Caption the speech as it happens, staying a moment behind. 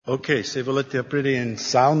Ok, se volete aprire in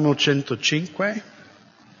Salmo 105.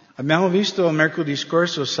 Abbiamo visto mercoledì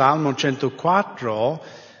scorso Salmo 104,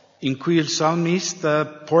 in cui il salmista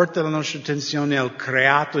porta la nostra attenzione al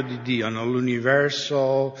creato di Dio,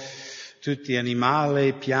 all'universo, tutti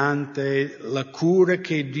animali, piante, la cura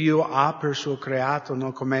che Dio ha per il suo creato,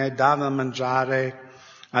 no? Come dà da mangiare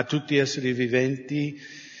a tutti gli esseri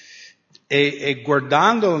viventi. E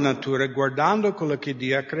guardando la natura, guardando quello che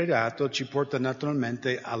Dio ha creato, ci porta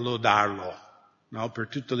naturalmente a lodarlo, no? Per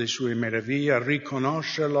tutte le sue meraviglie, a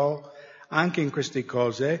riconoscerlo anche in queste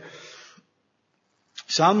cose.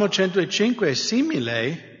 Salmo 105 è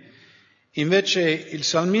simile, invece il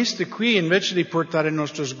salmista qui, invece di portare il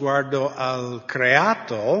nostro sguardo al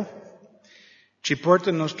creato, ci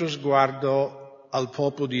porta il nostro sguardo al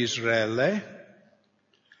popolo di Israele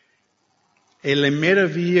e le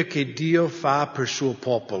meraviglie che Dio fa per il suo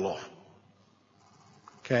popolo.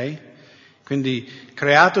 Ok? Quindi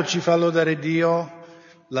creato ci fa lodare Dio,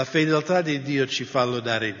 la fedeltà di Dio ci fa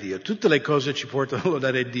lodare Dio. Tutte le cose ci portano a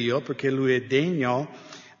lodare Dio perché Lui è degno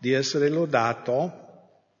di essere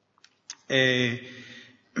lodato. E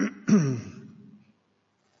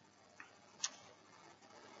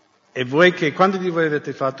voi quanti di voi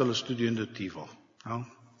avete fatto lo studio induttivo?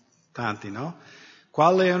 No? Tanti, no?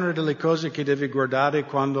 Qual è una delle cose che devi guardare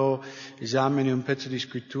quando esamini un pezzo di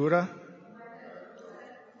scrittura?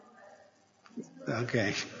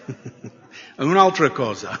 Ok. Un'altra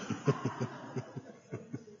cosa.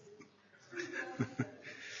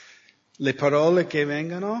 Le parole che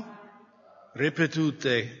vengono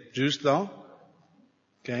ripetute, giusto?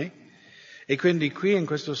 Ok? E quindi qui in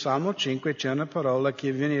questo Salmo 5 c'è una parola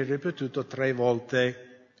che viene ripetuta 3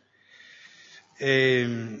 volte.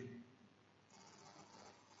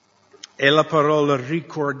 È la parola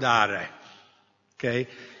ricordare, ok?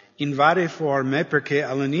 In varie forme, perché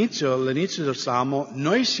all'inizio del Salmo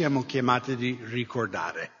noi siamo chiamati di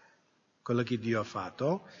ricordare quello che Dio ha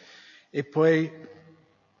fatto, e poi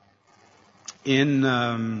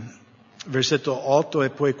in versetto 8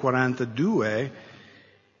 e poi 42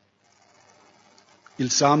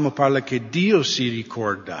 il Salmo parla che Dio si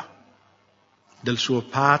ricorda del suo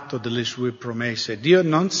patto, delle sue promesse. Dio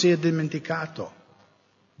non si è dimenticato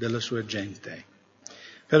della sua gente.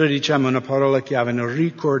 Però diciamo una parola chiave, no?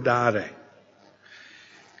 Ricordare.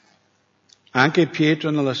 Anche Pietro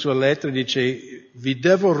nella sua lettera dice, vi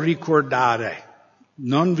devo ricordare,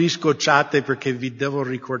 non vi scocciate perché vi devo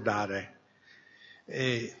ricordare.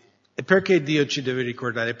 E perché Dio ci deve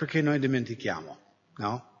ricordare? Perché noi dimentichiamo,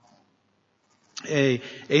 no? E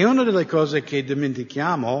una delle cose che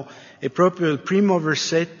dimentichiamo è proprio il primo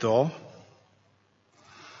versetto,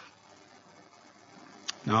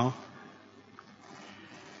 no?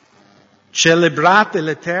 Celebrate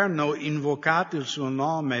l'Eterno, invocate il suo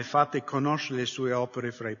nome, fate conoscere le sue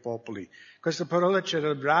opere fra i popoli. Questa parola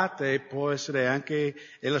celebrate può essere anche,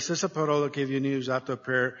 è la stessa parola che viene usata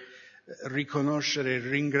per riconoscere,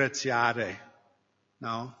 ringraziare,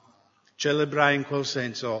 no? Celebrare in quel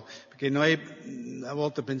senso, perché noi a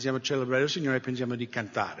volte pensiamo a celebrare il Signore e pensiamo di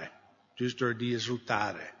cantare, giusto, di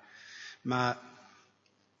esultare. Ma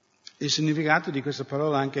il significato di questa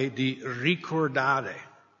parola è anche di ricordare.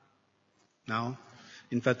 No?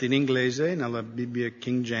 Infatti in inglese, nella Bibbia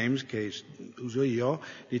King James che uso io,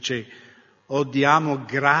 dice diamo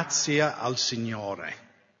grazia al Signore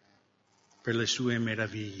per le sue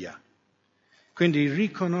meraviglie. Quindi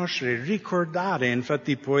riconoscere, ricordare,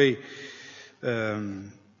 infatti poi,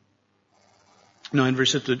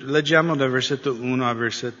 leggiamo dal versetto 1 al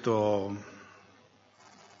versetto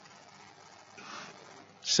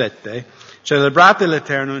 7. Celebrate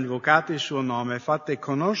l'Eterno, invocate il suo nome, fate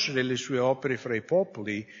conoscere le sue opere fra i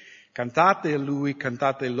popoli, cantate a Lui,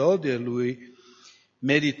 cantate lodi a Lui,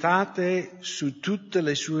 meditate su tutte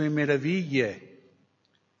le sue meraviglie,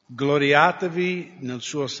 gloriatevi nel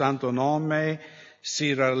suo santo nome,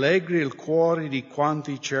 si rallegri il cuore di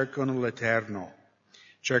quanti cercano l'Eterno.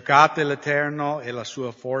 Cercate l'Eterno e la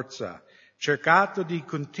sua forza, cercate di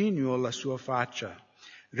continuo la sua faccia.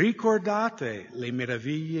 Ricordate le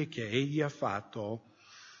meraviglie che Egli ha fatto,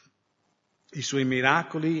 i suoi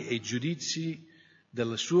miracoli e i giudizi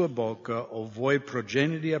della sua bocca, o voi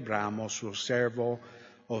progenie di Abramo, suo servo,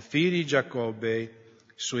 o figli di Giacobbe,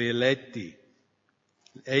 suoi eletti.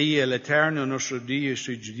 Egli è l'Eterno nostro Dio, e i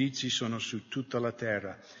suoi giudizi sono su tutta la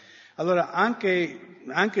terra. Allora,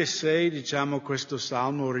 anche se, diciamo, questo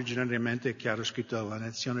salmo originariamente è chiaro scritto alla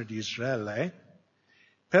nazione di Israele,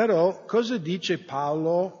 però cosa dice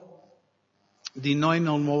Paolo di noi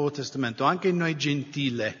nel Nuovo Testamento, anche noi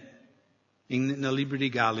gentili, nel libro di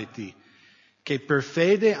Galati, che per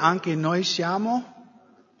fede anche noi siamo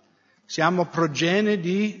Siamo progenie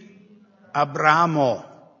di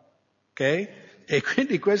Abramo, ok? E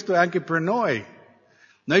quindi questo è anche per noi.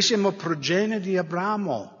 Noi siamo progenie di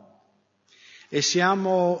Abramo e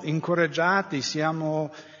siamo incoraggiati,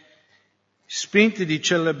 siamo spinti di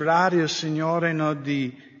celebrare il Signore, no?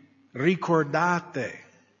 Di ricordate.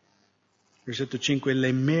 Versetto 5,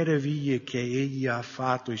 le meraviglie che Egli ha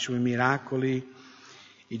fatto, i Suoi miracoli,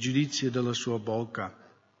 i giudizi della Sua bocca.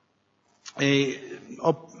 E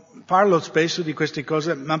parlo spesso di queste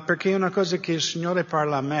cose, ma perché è una cosa che il Signore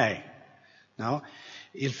parla a me, no?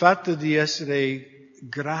 Il fatto di essere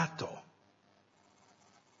grato.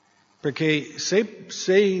 Perché se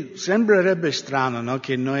sembrerebbe strano, no,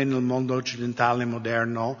 che noi nel mondo occidentale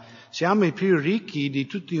moderno siamo i più ricchi di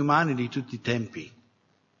tutti gli umani di tutti i tempi.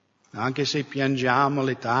 Anche se piangiamo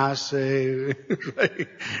le tasse,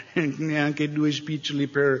 neanche 2 spiccioli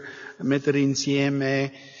per mettere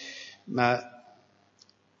insieme, ma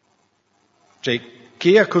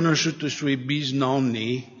chi ha conosciuto i suoi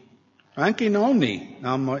bisnonni, anche i nonni,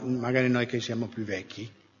 no, magari noi che siamo più vecchi,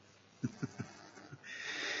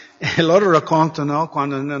 e loro raccontano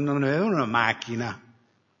quando non avevano una macchina,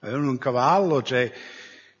 avevano un cavallo,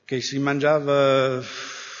 che si mangiava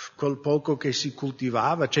quel poco che si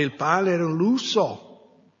coltivava, il pane era un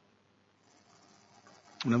lusso.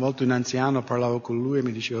 Una volta un anziano parlavo con lui e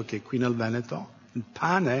mi diceva che qui nel Veneto il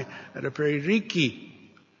pane era per i ricchi.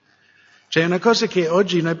 C'è una cosa che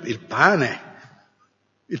oggi il pane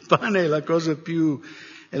è la cosa più...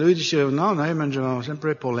 E lui diceva, no, noi mangiavamo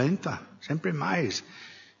sempre polenta, sempre mais.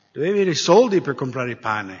 Dovevi avere soldi per comprare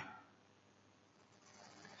pane.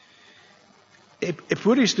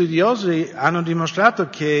 Eppure gli studiosi hanno dimostrato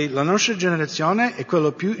che la nostra generazione è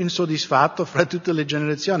quello più insoddisfatto fra tutte le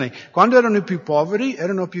generazioni. Quando erano più poveri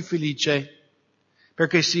erano più felici,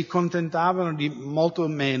 perché si contentavano di molto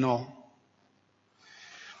meno.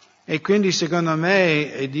 E quindi secondo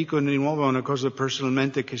me, e dico di nuovo una cosa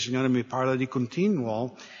personalmente che il Signore mi parla di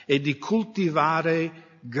continuo, è di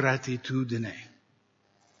coltivare gratitudine.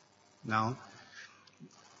 No?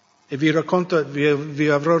 E vi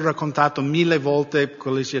avrò raccontato 1000 volte,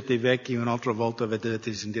 quelli siete vecchi, un'altra volta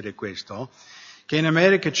dovete sentire questo, che in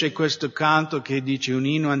America c'è questo canto che dice, un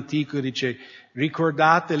inno antico, dice,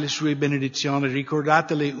 ricordate le sue benedizioni,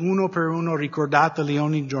 ricordatele uno per uno, ricordatele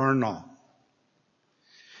ogni giorno.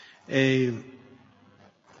 E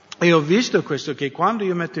ho visto questo, che quando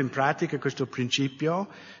io metto in pratica questo principio,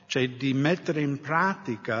 cioè di mettere in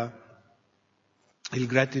pratica il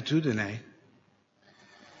gratitudine,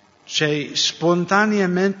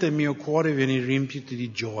 spontaneamente il mio cuore viene riempito di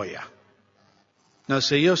gioia. No,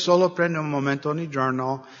 se io solo prendo un momento ogni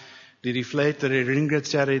giorno di riflettere,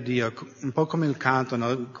 ringraziare Dio, un po' come il canto,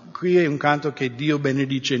 no? Qui è un canto che Dio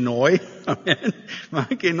benedice noi, amen? Ma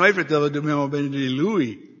anche noi, fratello, dobbiamo benedire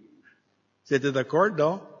Lui. Siete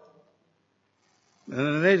d'accordo?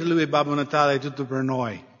 Non è Lui Babbo Natale, è tutto per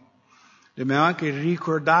noi. Dobbiamo anche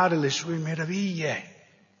ricordare le sue meraviglie.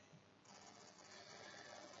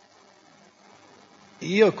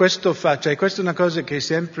 Io questo questa è una cosa che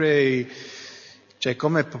sempre,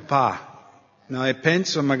 come papà, no? E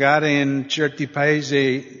penso magari in certi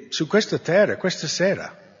paesi, su questa terra, questa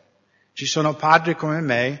sera, ci sono padri come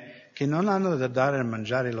me che non hanno da dare a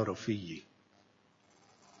mangiare ai loro figli.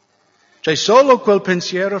 Solo quel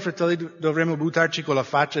pensiero, fratelli, dovremmo buttarci con la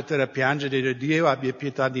faccia a terra a piangere e dire Dio abbia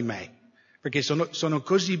pietà di me. Perché sono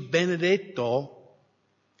così benedetto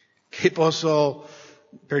che posso,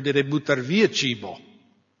 per dire, buttare via cibo.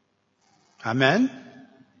 Amen?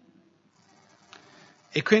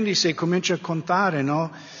 E quindi se cominci a contare,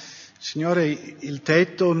 no? Signore, il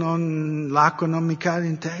tetto l'acqua non mi cade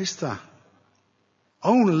in testa.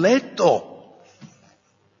 Ho un letto.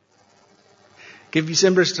 Che vi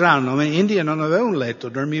sembra strano, ma in India non avevo un letto,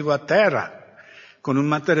 dormivo a terra, con un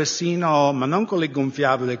materassino, ma non con le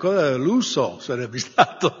gonfiabili, quello era lusso, sarebbe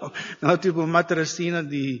stato, no? Tipo un materassino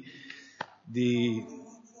di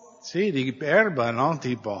erba, no?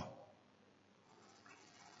 Tipo.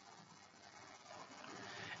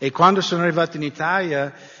 E quando sono arrivato in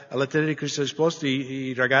Italia, alla terra di Cristo Esposto,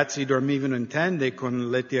 i ragazzi dormivano in tende con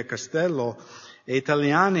letti a castello, e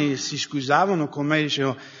italiani si scusavano con me,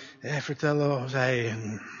 dicevano, fratello, sai,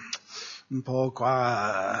 un po'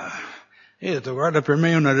 qua. Io ho detto, guarda, per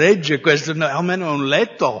me è una reggia questo, almeno un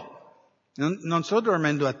letto. Non sto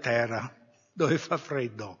dormendo a terra, dove fa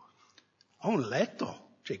freddo. Ho un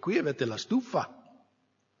letto, qui avete la stufa.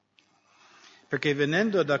 Perché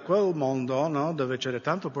venendo da quel mondo, no, dove c'era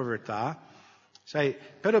tanta povertà, sai,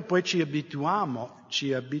 però poi ci abituiamo,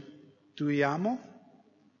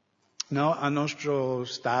 no, al nostro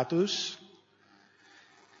status.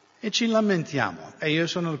 E ci lamentiamo. E io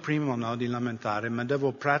sono il primo, no, di lamentare, ma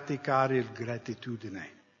devo praticare il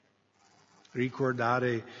gratitudine.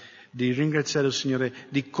 Ricordare di ringraziare il Signore,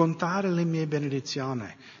 di contare le mie benedizioni.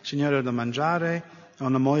 Signore, ho da mangiare, ho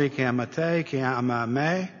una moglie che ama te, che ama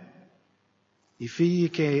me, i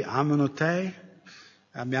figli che amano te,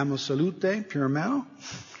 abbiamo salute, più o meno,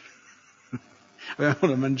 abbiamo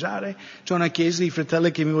da mangiare, c'è una chiesa di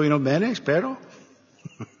fratelli che mi vogliono bene, spero,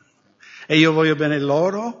 e io voglio bene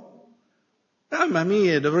loro. Mamma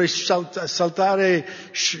mia, dovrei saltare,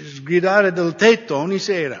 gridare dal tetto ogni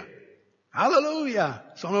sera.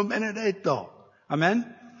 Alleluia, sono benedetto.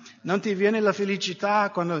 Amen? Non ti viene la felicità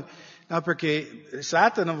quando... No, perché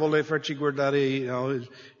Satana vuole farci guardare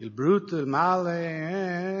il brutto, il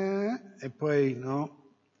male, e poi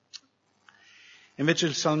no. Invece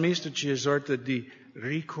il salmista ci esorta di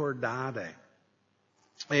ricordare.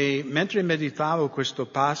 E mentre meditavo questo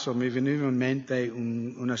passo mi veniva in mente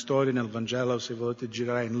una storia nel Vangelo, se volete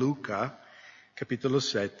girare in Luca, capitolo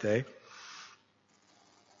 7.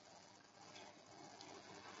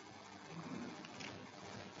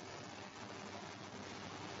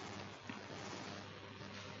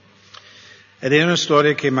 Ed è una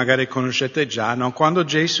storia che magari conoscete già, no? Quando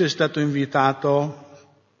Gesù è stato invitato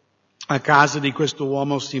a casa di questo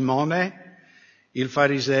uomo Simone, il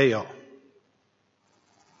fariseo.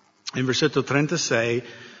 In versetto 36,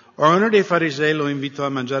 uno dei farisei lo invitò a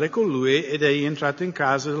mangiare con lui ed egli entrato in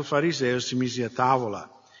casa del fariseo si mise a tavola.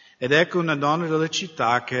 Ed ecco una donna della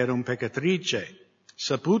città che era un peccatrice.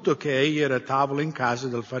 Saputo che egli era a tavola in casa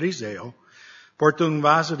del fariseo, portò un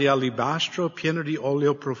vaso di alabastro pieno di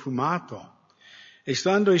olio profumato. E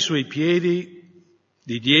stando ai suoi piedi,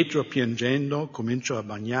 di dietro piangendo, cominciò a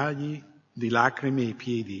bagnargli di lacrime i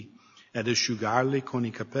piedi ed asciugarli con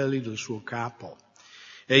i capelli del suo capo.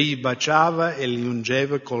 Egli baciava e li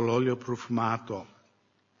ungeva con l'olio profumato.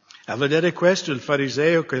 A vedere questo il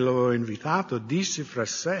fariseo che lo aveva invitato disse fra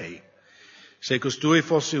sé, se costui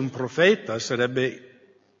fosse un profeta saprebbe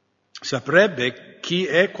chi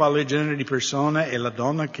è, quale genere di persona è la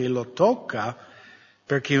donna che lo tocca,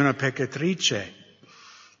 perché è una peccatrice.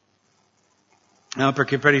 No,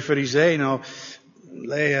 perché per i farisei, no,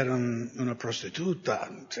 lei era una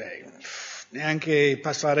prostituta, cioè, neanche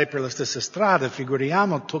passare per la stessa strada,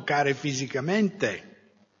 figuriamo toccare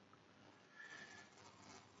fisicamente.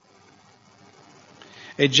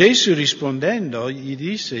 E Gesù rispondendo gli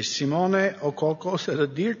disse, Simone, ho qualcosa da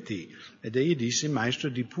dirti. Ed egli disse, maestro,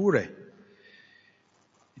 di pure.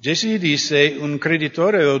 Gesù gli disse, un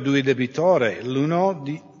creditore aveva 2 debitori, l'uno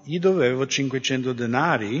gli doveva 500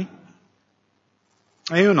 denari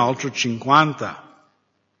e un altro 50.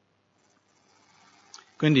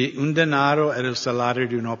 Quindi un denaro era il salario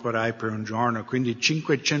di un operaio per un giorno, quindi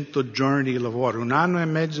 500 giorni di lavoro, 1 anno e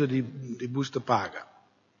mezzo di busta paga.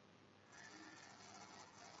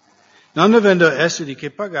 Non avendo essi di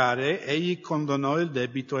che pagare, egli condonò il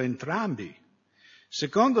debito a entrambi.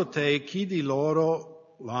 Secondo te, chi di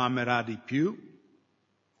loro lo amerà di più?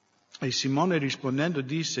 E Simone rispondendo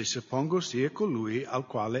disse, suppongo sia colui al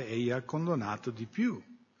quale egli ha condonato di più.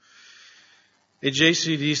 E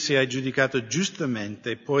Gesù disse, hai giudicato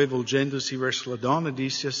giustamente, poi volgendosi verso la donna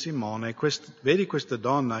disse a Simone, vedi questa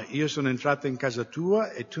donna, io sono entrato in casa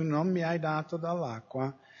tua e tu non mi hai dato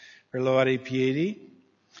dall'acqua per lavare i piedi,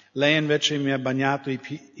 lei invece mi ha bagnato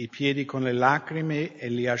i piedi con le lacrime e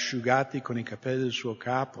li ha asciugati con i capelli del suo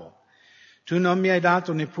capo. Tu non mi hai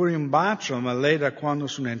dato neppure un bacio, ma lei da quando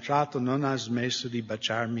sono entrato non ha smesso di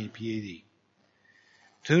baciarmi i piedi.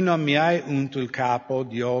 Tu non mi hai unto il capo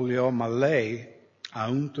di olio, ma lei ha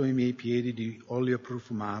unto i miei piedi di olio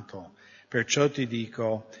profumato. Perciò ti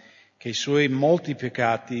dico che i suoi molti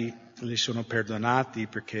peccati le sono perdonati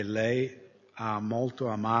perché lei ha molto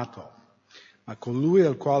amato. Ma colui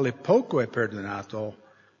al quale poco è perdonato,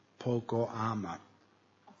 poco ama.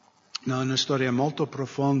 No, è una storia molto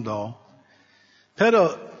profonda.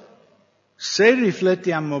 Però se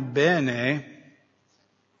riflettiamo bene,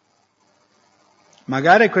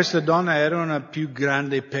 magari questa donna era una più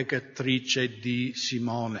grande peccatrice di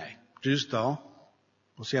Simone, giusto?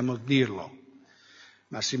 Possiamo dirlo.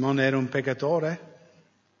 Ma Simone era un peccatore?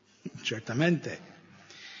 Certamente.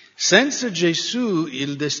 Senza Gesù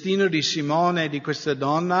il destino di Simone e di questa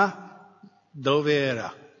donna dove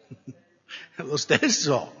era? Lo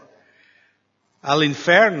stesso.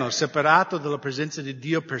 All'inferno, separato dalla presenza di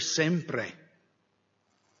Dio per sempre.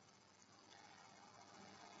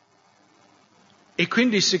 E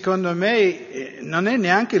quindi secondo me non è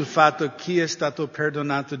neanche il fatto chi è stato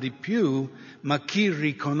perdonato di più, ma chi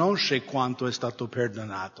riconosce quanto è stato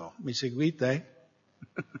perdonato. Mi seguite?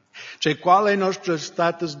 Cioè qual è il nostro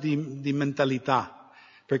status di mentalità?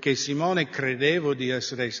 Perché Simone credevo di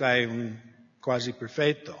essere, quasi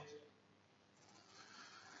perfetto.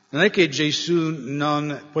 Non è che Gesù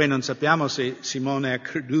poi non sappiamo se Simone ha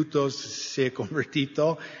creduto, se si è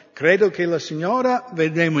convertito. Credo che la Signora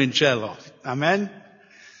vedremo in cielo. Amen?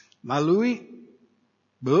 Ma lui,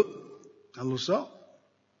 non lo so.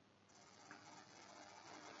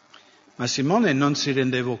 Ma Simone non si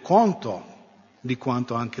rendeva conto di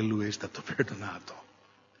quanto anche lui è stato perdonato,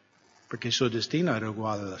 perché il suo destino era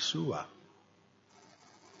uguale alla sua.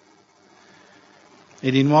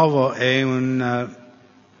 E di nuovo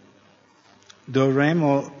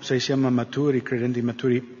dovremmo, se siamo maturi, credenti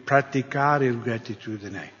maturi, praticare la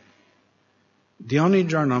gratitudine. Di ogni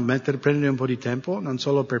giorno prendere un po' di tempo, non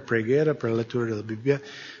solo per preghiera, per la lettura della Bibbia,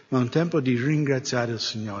 ma un tempo di ringraziare il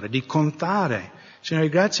Signore, di contare. Signore,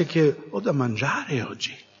 grazie che ho da mangiare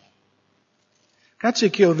oggi.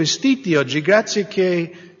 Grazie che ho vestiti oggi, grazie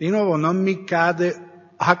che di nuovo non mi cade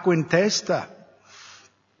acqua in testa.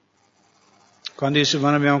 Quando io e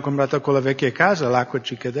Silvana abbiamo comprato quella vecchia casa, l'acqua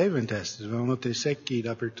ci cadeva in testa, avevano dei secchi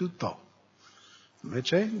dappertutto.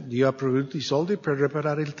 Invece Dio ha provveduto i soldi per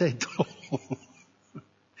riparare il tetto.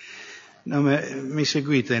 No, mi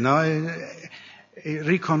seguite, no? E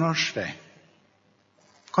riconoscere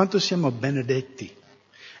quanto siamo benedetti.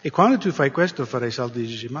 E quando tu fai questo, farai salto e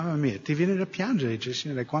dici, mamma mia, ti viene da piangere, dici,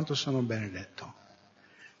 Signore, quanto sono benedetto.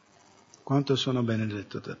 Quanto sono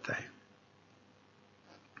benedetto da te.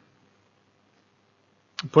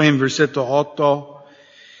 Poi in versetto 8,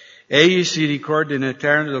 egli si ricorda in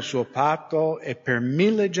eterno del suo patto e per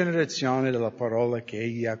 1000 generazioni della parola che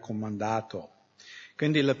egli ha comandato.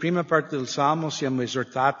 Quindi la prima parte del Salmo siamo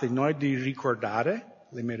esortati noi di ricordare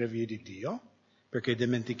le meraviglie di Dio, perché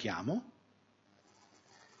dimentichiamo.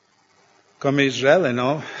 Come Israele,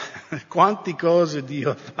 no? Quante cose Dio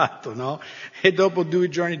ha fatto, no? E dopo 2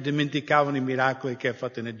 giorni dimenticavano i miracoli che ha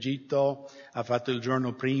fatto in Egitto, ha fatto il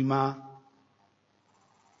giorno prima.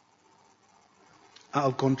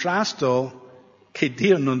 Al contrasto che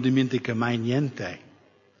Dio non dimentica mai niente.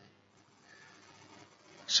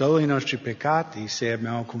 Solo i nostri peccati se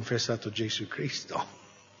abbiamo confessato Gesù Cristo.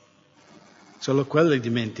 Solo quelli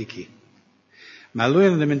dimentichi. Ma Lui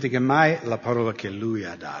non dimentica mai la parola che Lui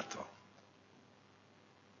ha dato.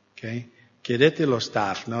 Ok? Chiedete allo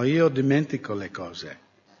staff, no? Io dimentico le cose.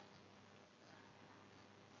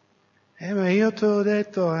 Ma io ti ho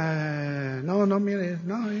detto,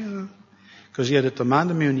 io... Così ho detto,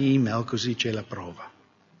 mandami un'email così c'è la prova.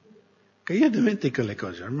 Che io dimentico le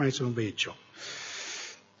cose, ormai sono vecchio.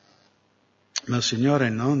 Ma il Signore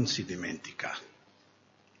non si dimentica.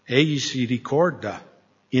 Egli si ricorda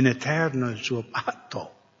in eterno il suo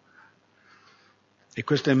patto. E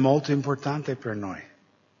questo è molto importante per noi.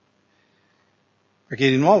 Perché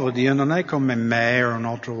di nuovo Dio non è come me o un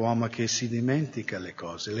altro uomo che si dimentica le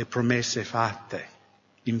cose, le promesse fatte,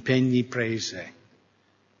 gli impegni presi.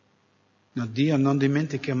 No, Dio non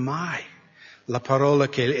dimentica mai la parola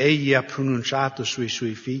che Egli ha pronunciato sui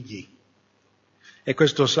Suoi figli. E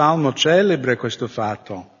questo Salmo celebra questo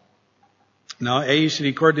fatto. No, Egli si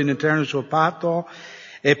ricorda in eterno il suo patto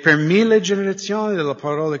e per 1000 generazioni della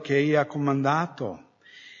parola che Egli ha comandato,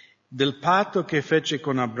 del patto che fece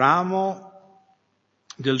con Abramo,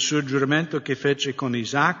 del suo giuramento che fece con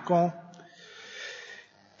Isacco,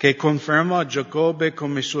 che conferma a Giacobbe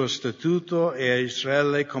come suo statuto e a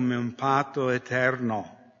Israele come un patto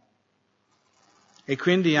eterno. E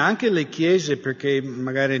quindi anche le chiese, perché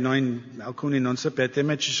magari alcuni non sapete,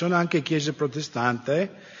 ma ci sono anche chiese protestanti,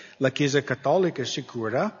 la chiesa cattolica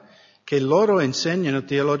sicura, che loro insegnano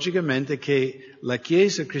teologicamente che la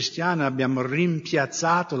chiesa cristiana abbiamo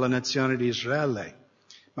rimpiazzato la nazione di Israele.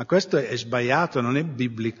 Ma questo è sbagliato, non è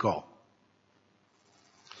biblico.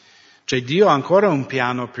 Cioè Dio ha ancora un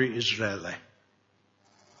piano per Israele.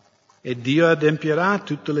 E Dio adempierà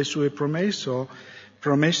tutte le sue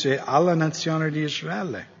promesse alla nazione di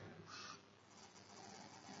Israele.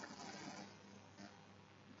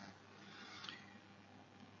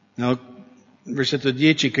 Versetto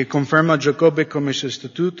 10, che conferma Giacobbe come suo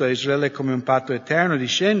statuto e Israele come un patto eterno,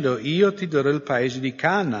 dicendo, io ti darò il paese di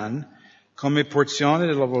Canaan come porzione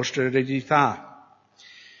della vostra eredità.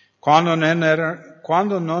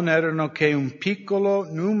 Quando non erano che un piccolo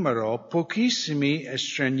numero, pochissimi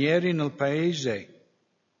stranieri nel paese,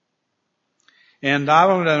 e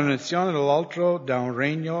andavano da una nazione all'altra, da un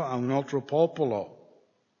regno a un altro popolo.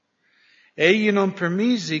 Egli non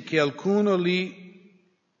permise che alcuno li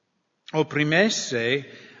opprimesse,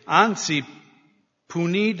 anzi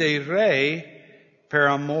punì dei re per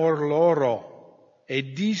amor loro,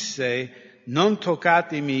 e disse, non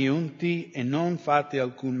toccate i miei unti e non fate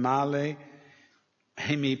alcun male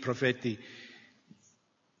ai miei profeti.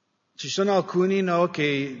 Ci sono alcuni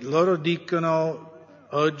che loro dicono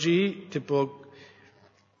oggi, tipo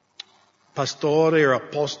pastori o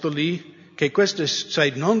apostoli, che questo è,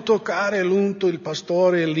 non toccare l'unto, il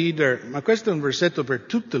pastore, il leader, ma questo è un versetto per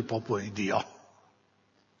tutto il popolo di Dio.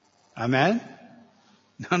 Amen?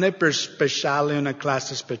 Non è per speciale, una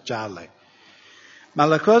classe speciale. Ma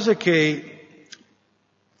la cosa che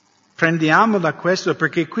prendiamo da questo,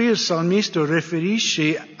 perché qui il salmista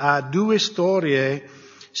riferisce a due storie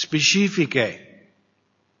specifiche.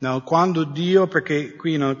 No? Quando Dio, perché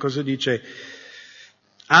qui cosa dice?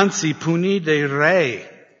 Anzi, punì dei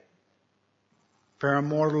re per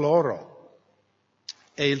amor loro.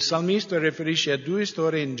 E il salmista riferisce a due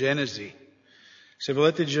storie in Genesi. Se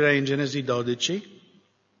volete girare in Genesi 12.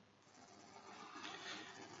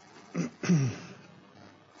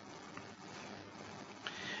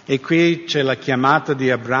 E qui c'è la chiamata di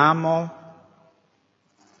Abramo.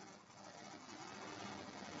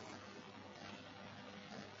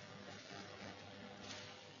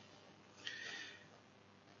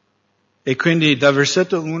 E quindi dal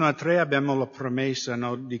versetto 1 a 3 abbiamo la promessa,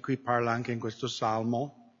 no, di cui parla anche in questo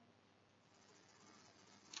Salmo.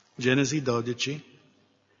 Genesi 12.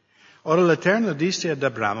 Ora l'Eterno disse ad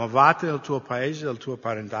Abramo, vatti dal tuo paese, dal tuo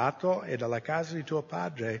parentato e dalla casa di tuo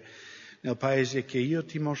padre, nel paese che io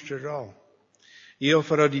ti mostrerò. Io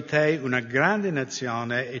farò di te una grande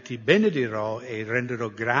nazione e ti benedirò e renderò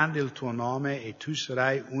grande il tuo nome e tu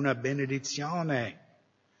sarai una benedizione.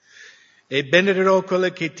 E benedirò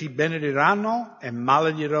quelli che ti benediranno e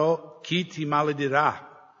maledirò chi ti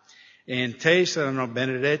maledirà. E in te saranno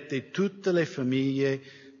benedette tutte le famiglie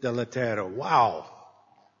della terra. Wow!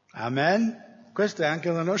 Amen? Questa è anche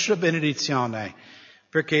la nostra benedizione.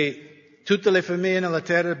 Perché tutte le famiglie nella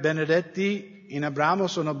terra benedetti in Abramo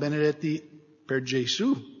sono benedetti per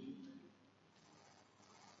Gesù.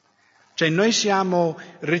 Cioè noi siamo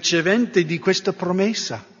riceventi di questa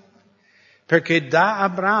promessa. Perché da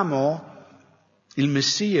Abramo il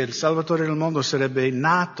Messia, il Salvatore del mondo, sarebbe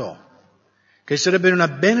nato, che sarebbe una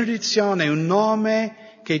benedizione, un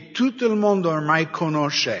nome che tutto il mondo ormai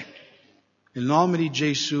conosce, il nome di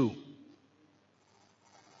Gesù.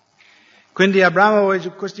 Quindi Abramo ha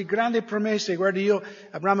queste grandi promesse, guardi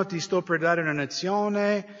Abramo ti sto per dare una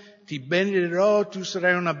nazione, ti benedirò, tu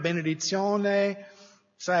sarai una benedizione,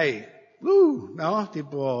 sai, no?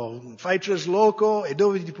 Tipo, fai trasloco e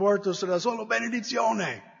dove ti porto sarà solo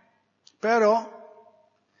benedizione. Però,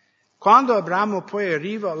 quando Abramo poi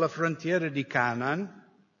arriva alla frontiera di Canaan,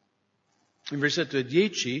 in versetto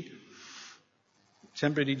 10,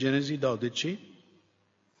 sempre di Genesi 12,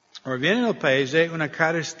 ora viene nel paese una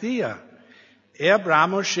carestia e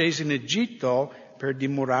Abramo scese in Egitto per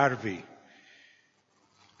dimorarvi,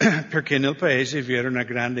 perché nel paese vi era una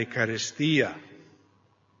grande carestia.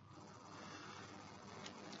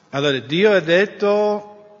 Allora Dio ha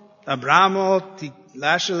detto, Abramo,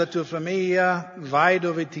 lascia la tua famiglia, vai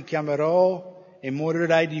dove ti chiamerò e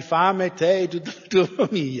morirai di fame te e tutta la tua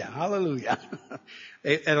famiglia. Alleluia.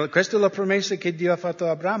 E questa è la promessa che Dio ha fatto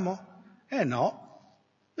a Abramo? No.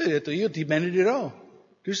 Lui ha detto, io ti benedirò,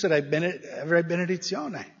 tu avrai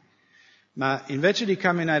benedizione. Ma invece di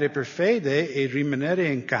camminare per fede e rimanere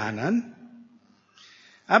in Canaan,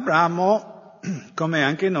 Abramo, come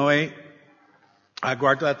anche noi, ha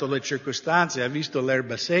guardato le circostanze, ha visto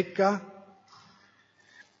l'erba secca,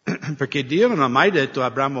 perché Dio non ha mai detto a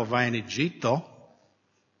Abramo vai in Egitto.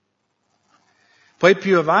 Poi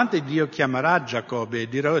più avanti Dio chiamerà Giacobbe e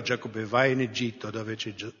dirà a Giacobbe vai in Egitto dove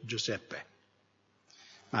c'è Giuseppe.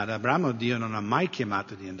 Ma ad Abramo Dio non ha mai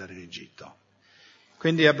chiamato di andare in Egitto.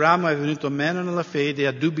 Quindi Abramo è venuto meno nella fede,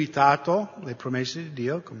 ha dubitato le promesse di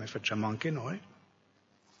Dio, come facciamo anche noi.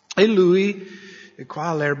 E lui,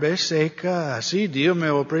 qua l'erba è secca, sì, Dio mi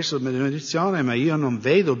aveva preso la benedizione, ma io non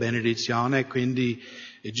vedo benedizione, quindi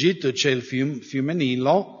Egitto c'è il fiume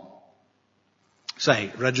Nilo.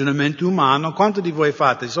 Sai, ragionamento umano, quanto di voi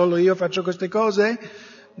fate? Solo io faccio queste cose?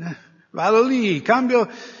 Vado lì, cambio,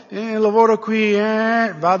 lavoro qui,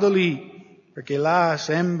 vado lì, perché là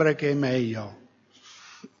sembra che è meglio.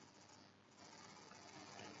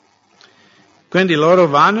 Quindi loro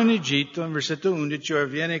vanno in Egitto, in versetto 11,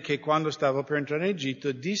 avviene che quando stava per entrare in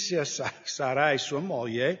Egitto, disse a Sarai sua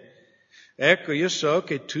moglie, ecco io so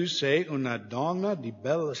che tu sei una donna di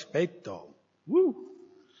bell'aspetto.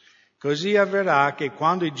 Così avverrà che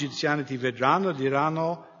quando gli egiziani ti vedranno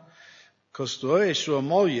diranno, costui è sua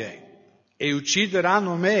moglie, e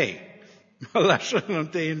uccideranno me, ma lasciano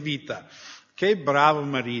te in vita. Che bravo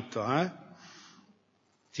marito, eh?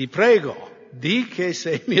 Ti prego, di che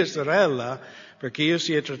sei mia sorella, perché io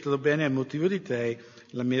sia trattato bene a motivo di te,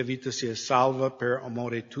 la mia vita sia salva per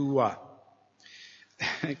amore tua.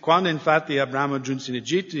 Quando infatti Abramo giunse in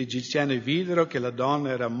Egitto, gli egiziani videro che la donna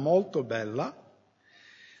era molto bella.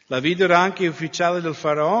 La videro anche gli ufficiali del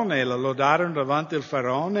faraone e la lodarono davanti al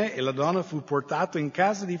faraone e la donna fu portata in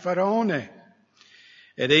casa di faraone.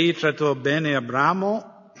 Ed egli trattò bene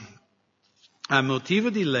Abramo a motivo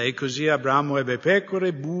di lei, così Abramo ebbe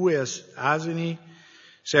pecore, bue, asini,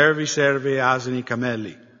 servi, serve, asini,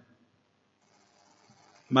 camelli.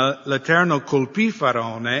 Ma l'Eterno colpì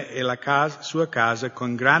Faraone e la sua casa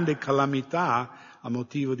con grande calamità a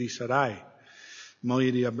motivo di Sarai,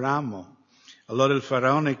 moglie di Abramo. Allora il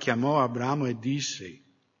Faraone chiamò Abramo e disse: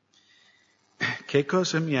 che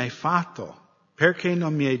cosa mi hai fatto? Perché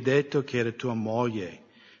non mi hai detto che era tua moglie?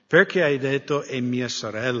 Perché hai detto è mia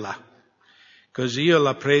sorella? Così io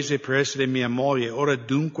la presi per essere mia moglie. Ora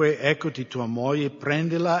dunque eccoti tua moglie,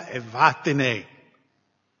 prendila e vattene.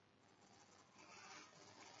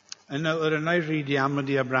 Allora noi ridiamo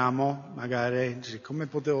di Abramo, magari, come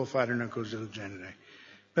potevo fare una cosa del genere?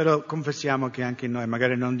 Però confessiamo che anche noi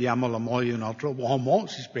magari non diamo la moglie a un altro uomo,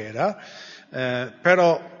 si spera,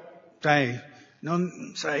 però,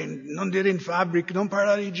 non dire in fabbrica, non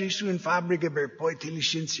parlare di Gesù in fabbrica perché poi ti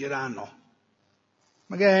licenzieranno.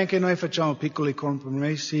 Magari anche noi facciamo piccoli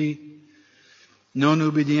compromessi, non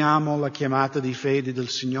ubbidiamo la chiamata di fede del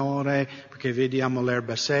Signore perché vediamo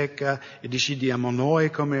l'erba secca e decidiamo noi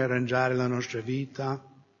come arrangiare la nostra vita.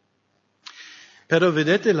 Però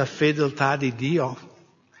vedete la fedeltà di Dio.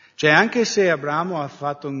 Cioè anche se Abramo ha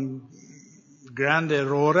fatto un grande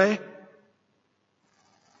errore,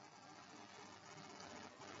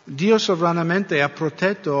 Dio sovranamente ha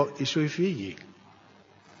protetto i suoi figli.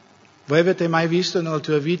 Voi avete mai visto nella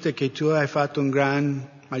tua vita che tu hai fatto un gran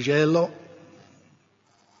macello?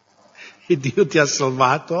 E Dio ti ha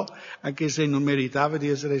salvato, anche se non meritava di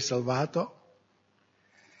essere salvato?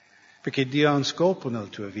 Perché Dio ha un scopo nella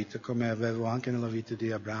tua vita, come avevo anche nella vita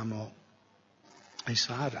di Abramo e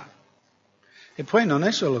Sara. E poi non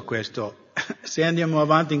è solo questo. Se andiamo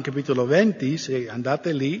avanti in capitolo 20, se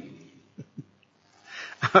andate lì,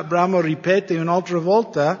 Abramo ripete un'altra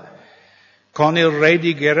volta con il re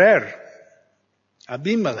di Gerar,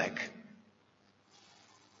 Abimelech.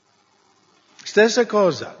 Stessa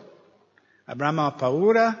cosa. Abramo ha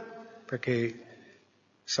paura perché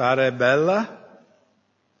Sara è bella.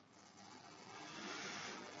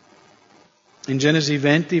 In Genesi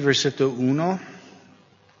 20, versetto 1,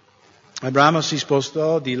 Abramo si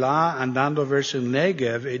spostò di là andando verso il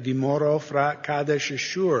Negev e dimorò fra Kadesh e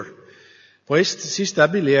Shur. Poi si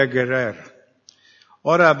stabilì a Gerar.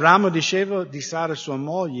 Ora Abramo diceva di Sara sua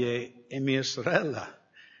moglie e mia sorella.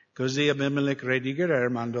 Così Abimelech, re di Gerar,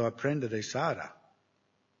 mandò a prendere Sara.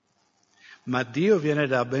 Ma Dio viene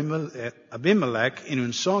da Abimelech in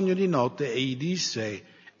un sogno di notte e gli disse: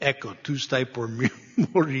 ecco, tu stai per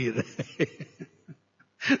morire.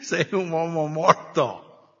 Sei un uomo morto.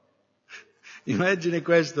 Immagini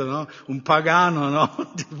questo, no? Un pagano,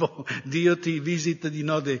 no? Tipo, Dio ti visita di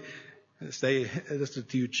notte, adesso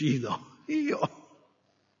ti uccido. Io.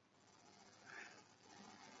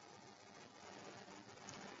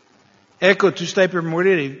 Ecco, tu stai per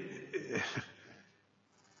morire.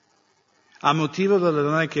 A motivo della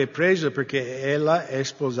donna che è presa perché ella è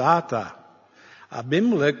sposata.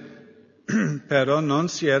 Abimelech però non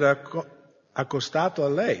si era accostato a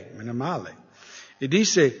lei, meno male. E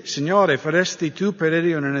disse: Signore, faresti tu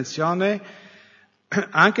perire una nazione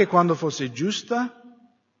anche quando fosse giusta?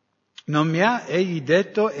 Non mi ha egli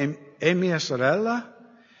detto è mia sorella?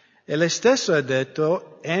 E lei stessa ha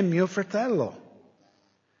detto è mio fratello.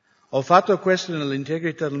 Ho fatto questo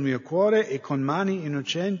nell'integrità del mio cuore e con mani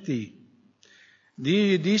innocenti. Dio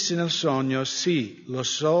gli disse nel sogno: sì, lo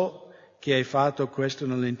so che hai fatto questo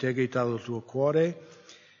nell'integrità del tuo cuore.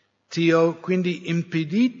 Ti ho quindi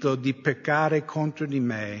impedito di peccare contro di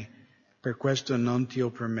me, per questo non ti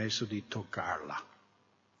ho permesso di toccarla.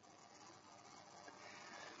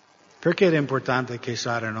 Perché era importante che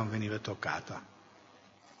Sara non veniva toccata?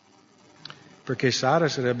 Perché Sara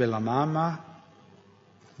sarebbe la mamma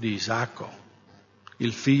di Isacco,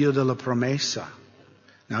 il figlio della promessa.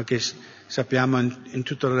 No, che sappiamo in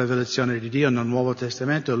tutta la rivelazione di Dio nel Nuovo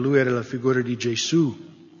Testamento, lui era la figura di Gesù.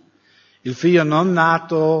 Il figlio non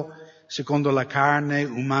nato secondo la carne,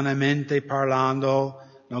 umanamente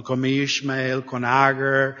parlando, no, come Ishmael con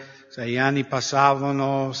Agar. 6 anni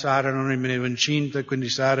passavano, Sara non rimaneva incinta, quindi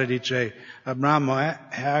Sara dice: Abramo,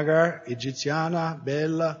 Agar, egiziana,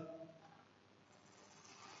 bella.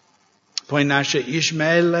 Poi nasce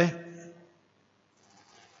Ishmaele.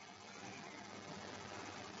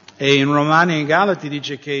 E in Romani e in Galati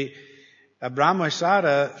dice che Abramo e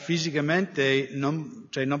Sara fisicamente non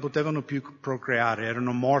potevano più procreare,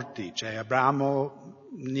 erano morti. Abramo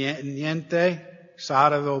niente,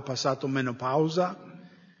 Sara aveva passato menopausa.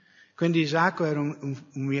 Quindi Isacco era un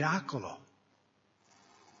miracolo.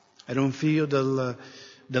 Era un figlio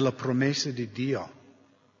della promessa di Dio.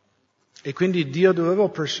 E quindi Dio doveva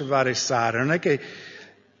preservare Sara. Non è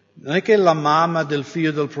che la mamma del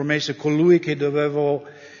figlio della promessa, colui che doveva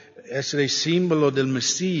essere simbolo del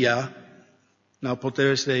Messia, poteva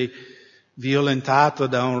essere violentato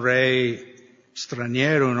da un re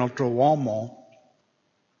straniero, un altro uomo.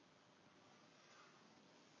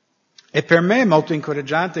 E per me è molto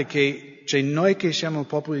incoraggiante che noi che siamo il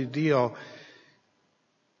popolo di Dio,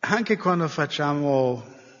 anche quando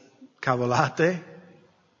facciamo cavolate,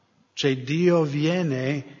 Dio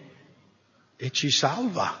viene e ci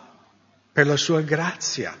salva per la sua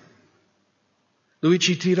grazia. Lui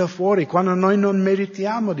ci tira fuori quando noi non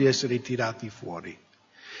meritiamo di essere tirati fuori.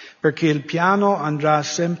 Perché il piano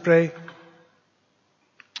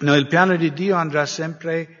di Dio andrà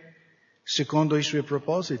sempre secondo i suoi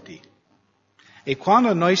propositi. E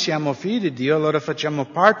quando noi siamo figli di Dio, allora facciamo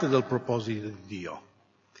parte del proposito di Dio.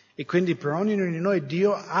 E quindi per ognuno di noi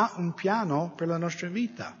Dio ha un piano per la nostra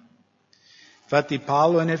vita. Infatti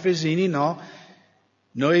Paolo in Efesini,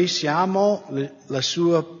 noi siamo la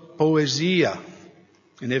sua poesia.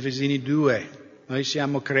 In Efesini 2, noi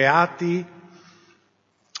siamo creati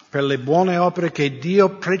per le buone opere che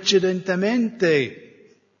Dio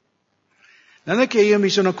precedentemente. Non è che io mi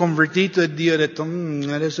sono convertito e Dio ha detto,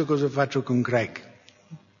 adesso cosa faccio con Craig?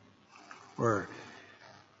 O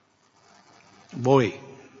voi.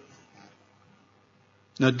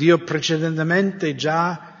 No, Dio precedentemente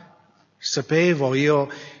già sapevo,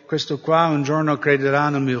 questo qua un giorno crederà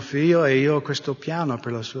nel mio figlio e io ho questo piano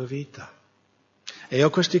per la sua vita. E ho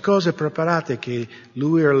queste cose preparate che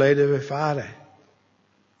lui o lei deve fare.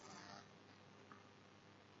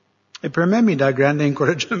 E per me mi dà grande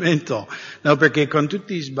incoraggiamento, perché con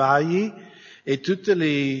tutti i sbagli e tutti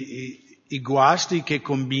i guasti che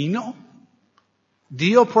combino,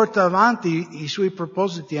 Dio porta avanti i suoi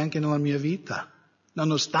propositi anche nella mia vita,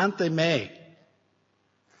 nonostante me.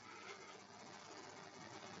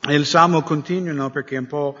 E il Salmo continua, perché un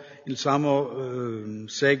po' il Salmo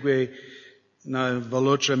segue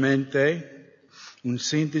velocemente una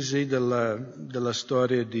sintesi della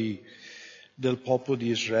storia del popolo di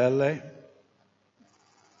Israele.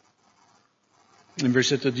 In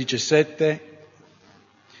versetto 17,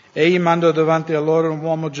 egli mandò davanti a loro un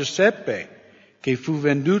uomo Giuseppe che fu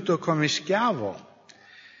venduto come schiavo.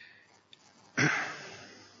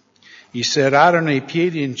 Gli serrarono i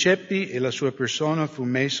piedi in ceppi e la sua persona fu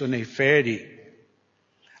messa nei ferri.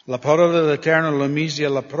 La parola dell'Eterno lo mise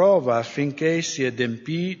alla prova affinché si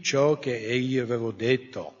adempì ciò che egli aveva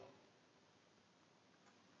detto.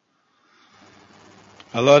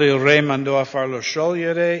 Allora il re mandò a farlo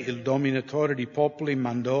sciogliere, il dominatore di popoli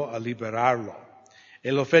mandò a liberarlo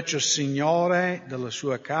e lo fece signore della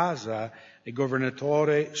sua casa e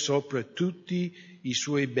governatore sopra tutti i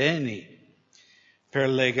suoi beni, per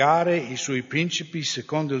legare i suoi principi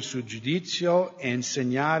secondo il suo giudizio e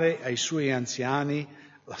insegnare ai suoi anziani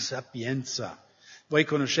la sapienza. Voi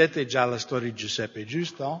conoscete già la storia di Giuseppe,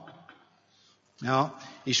 giusto? No?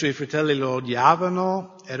 I suoi fratelli lo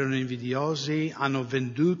odiavano, erano invidiosi, hanno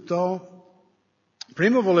venduto.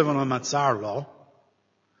 Prima volevano ammazzarlo,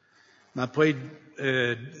 ma poi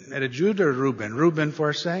era Giuda o Ruben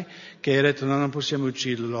forse, che ha detto no, non possiamo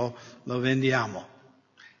ucciderlo, lo vendiamo.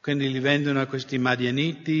 Quindi li vendono a questi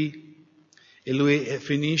madianiti e lui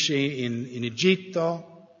finisce in Egitto.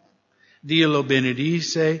 Dio lo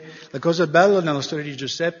benedisse. La cosa bella nella storia di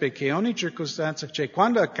Giuseppe è che ogni circostanza,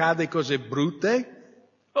 quando accade cose brutte,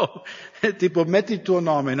 tipo metti il tuo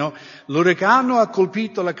nome, l'uragano ha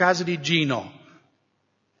colpito la casa di Gino,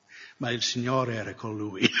 ma il Signore era con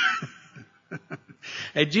lui.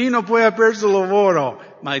 E Gino poi ha perso il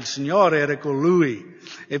lavoro, ma il Signore era con lui.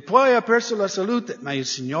 E poi ha perso la salute, ma il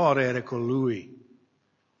Signore era con lui.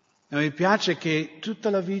 E mi piace che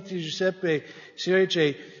tutta la vita di Giuseppe si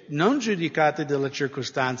dice, non giudicate dalla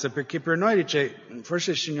circostanza, perché per noi dice,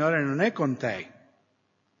 forse il Signore non è con te.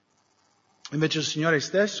 Invece il Signore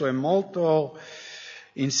stesso è molto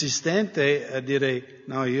insistente a dire,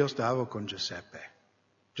 no, io stavo con Giuseppe.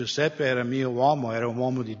 Giuseppe era mio uomo, era un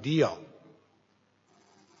uomo di Dio.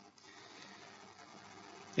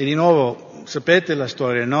 E di nuovo, sapete la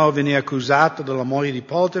storia, no? Venne accusato dalla moglie di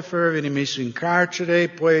Potifar, venne messo in carcere,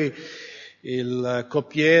 poi il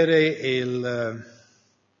coppiere e il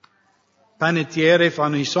panettiere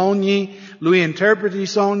fanno i sogni, lui interpreta i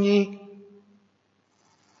sogni,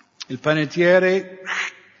 il panettiere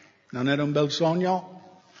Non era un bel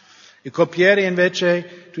sogno? Il coppiere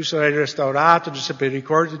invece, tu sarai restaurato, Giuseppe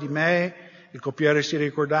ricordi di me, il coppiere si è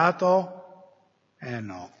ricordato?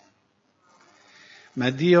 No. Ma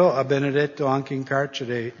Dio ha benedetto anche in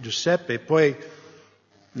carcere Giuseppe, poi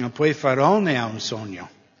Faraone ha un sogno.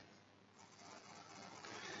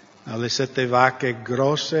 Le 7 vacche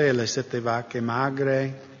grosse e le 7 vacche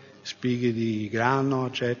magre, spighe di grano,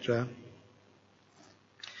 eccetera.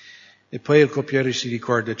 E poi il coppiere si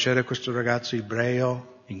ricorda, c'era questo ragazzo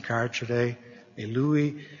ebreo in carcere e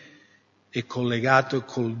lui è collegato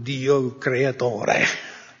col Dio il creatore.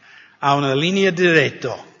 Ha una linea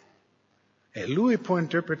diretta. E lui può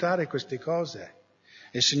interpretare queste cose.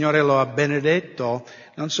 Il Signore lo ha benedetto.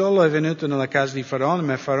 Non solo è venuto nella casa di Faraone,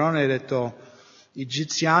 ma Faraone ha detto,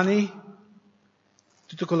 egiziani,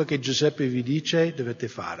 tutto quello che Giuseppe vi dice dovete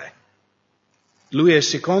fare. Lui è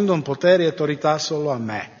secondo un potere e autorità solo a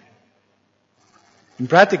me. In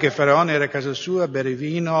pratica Faraone era a casa sua a bere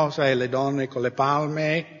vino, sai, le donne con le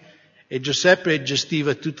palme, e Giuseppe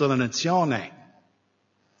gestiva tutta la nazione.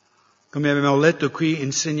 Come abbiamo letto qui,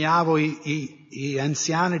 insegnavo gli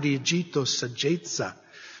anziani di Egitto saggezza,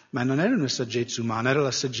 ma non era una saggezza umana, era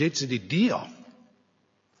la saggezza di Dio.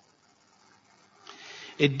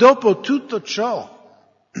 E dopo tutto ciò,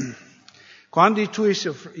 quando i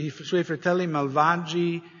suoi fratelli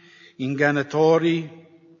malvagi, ingannatori,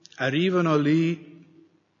 arrivano lì,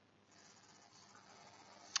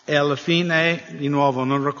 e alla fine, di nuovo,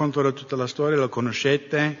 non racconterò tutta la storia, la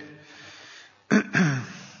conoscete,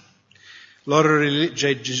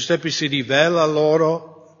 Giuseppe si rivela a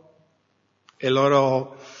loro e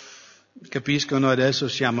loro capiscono adesso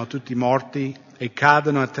siamo tutti morti e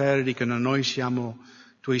cadono a terra e dicono noi siamo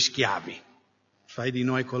tuoi schiavi, fai di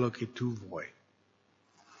noi quello che tu vuoi.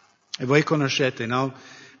 E voi conoscete, no?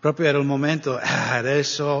 Proprio era il momento,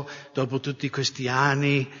 adesso dopo tutti questi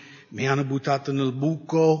anni mi hanno buttato nel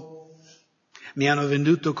buco, mi hanno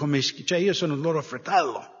venduto come cioè io sono il loro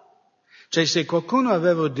fratello. Cioè se qualcuno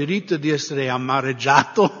aveva il diritto di essere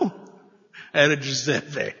amareggiato, era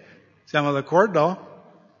Giuseppe. Siamo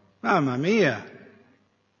d'accordo? Mamma mia!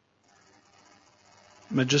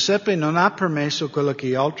 Ma Giuseppe non ha permesso quello che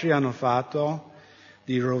gli altri hanno fatto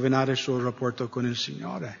di rovinare il suo rapporto con il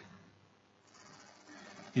Signore.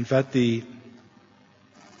 Infatti,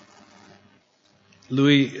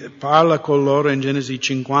 lui parla con loro in Genesi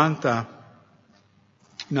 50,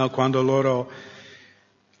 no, quando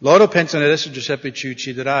loro pensano adesso Giuseppe ci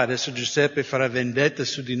ucciderà, adesso Giuseppe farà vendetta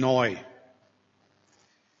su di noi.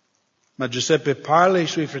 Ma Giuseppe parla ai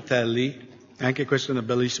suoi fratelli, anche questa è una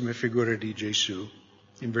bellissima figura di Gesù.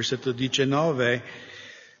 In versetto 19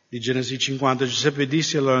 di Genesi 50, Giuseppe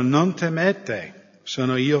disse loro, non temete,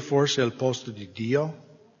 sono io forse al posto di Dio?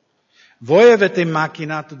 Voi avete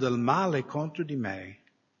macchinato del male contro di me,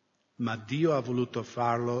 ma Dio ha voluto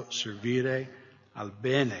farlo servire al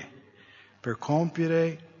bene, per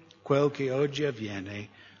compiere quel che oggi avviene,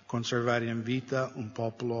 conservare in vita un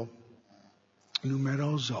popolo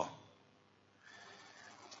numeroso.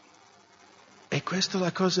 E questa è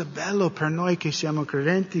la cosa bella per noi che siamo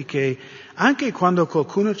credenti, che anche quando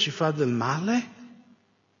qualcuno ci fa del male,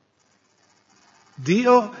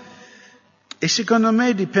 Dio, e secondo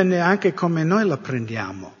me dipende anche come noi la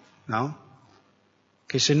prendiamo, no?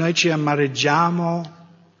 Che se noi ci amareggiamo,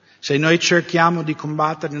 se noi cerchiamo di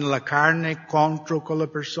combattere nella carne contro quella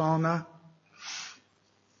persona,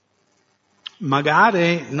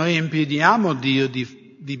 magari noi impediamo Dio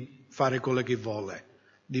di fare quello che vuole,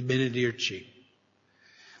 di benedirci.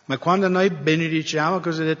 Ma quando noi benediciamo,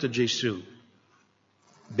 cosa ha detto Gesù?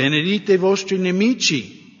 Benedite i vostri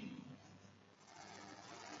nemici.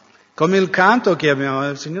 Come il canto che abbiamo,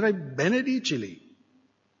 il Signore benedicili.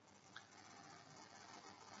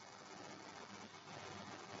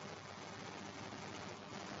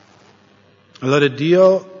 Allora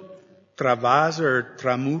Dio travasa o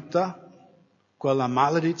tramuta quella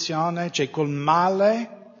maledizione, cioè quel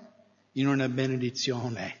male in una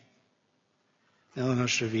benedizione nella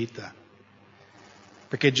nostra vita.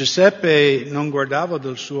 Perché Giuseppe non guardava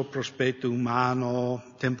del suo prospetto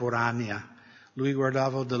umano temporaneo, lui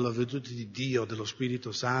guardava della virtù di Dio, dello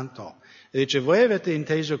Spirito Santo. E dice, voi avete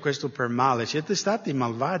inteso questo per male, siete stati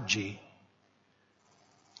malvagi.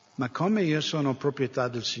 Ma come io sono proprietà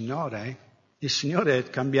del Signore, il Signore ha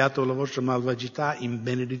cambiato la vostra malvagità in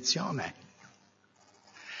benedizione.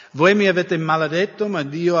 Voi mi avete maledetto, ma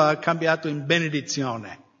Dio ha cambiato in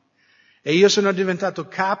benedizione. E io sono diventato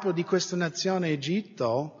capo di questa nazione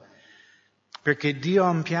Egitto perché Dio ha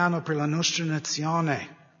un piano per la nostra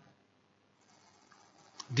nazione.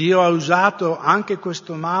 Dio ha usato anche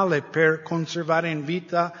questo male per conservare in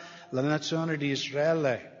vita la nazione di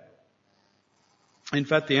Israele.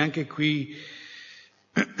 Infatti anche qui,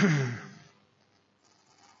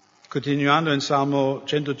 continuando in Salmo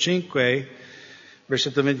 105,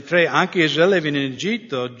 versetto 23, anche Israele venne in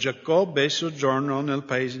Egitto, Giacobbe soggiornò nel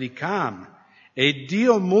paese di Cam, e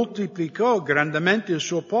Dio moltiplicò grandemente il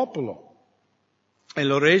suo popolo e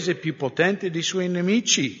lo rese più potente dei suoi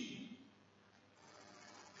nemici.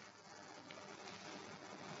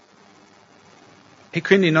 E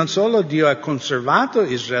quindi non solo Dio ha conservato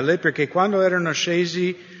Israele, perché quando erano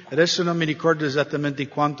scesi, adesso non mi ricordo esattamente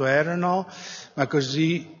quanto erano, ma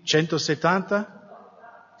così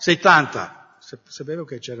 170? 70. Sapevo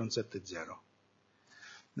che c'era un 7-0.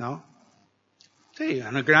 No? Sì,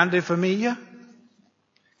 una grande famiglia,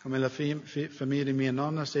 come la famiglia di mia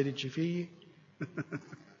nonna, 16 figli.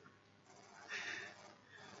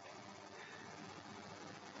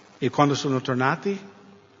 E quando sono tornati?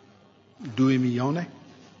 2 milioni.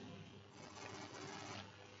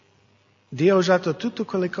 Dio ha usato tutte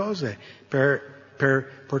quelle cose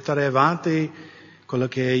per portare avanti quello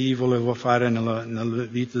che egli voleva fare nella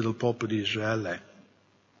vita del popolo di Israele.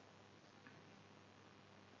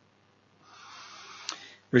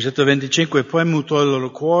 Versetto 25, poi mutò il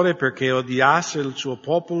loro cuore perché odiassero il suo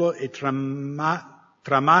popolo e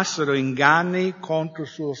tramassero inganni contro i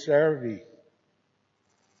suoi servi.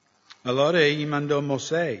 Allora egli mandò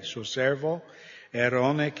Mosè, suo servo, e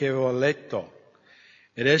Aarone che aveva eletto,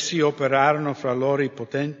 ed essi operarono fra loro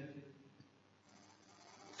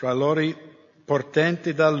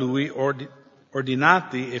portenti da lui,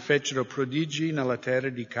 ordinati, e fecero prodigi nella terra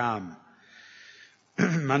di Cam.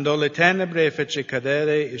 Mandò le tenebre e fece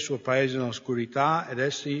cadere il suo paese nell'oscurità, ed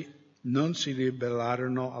essi non si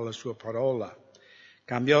ribellarono alla sua parola.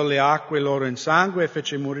 Cambiò le acque loro in sangue e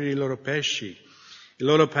fece morire i loro pesci. Il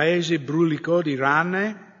loro paese brulicò di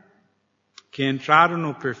rane che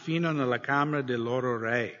entrarono perfino nella camera del loro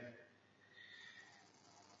re.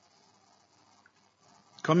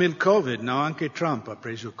 Come il Covid, no? Anche Trump ha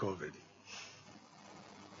preso il Covid.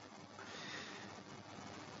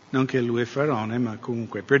 Non che lui è Faraone, ma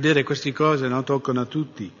comunque, per dire queste cose non toccano a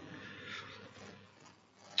tutti.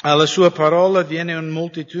 Alla sua parola viene una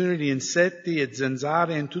moltitudine di insetti e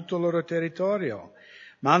zanzare in tutto il loro territorio.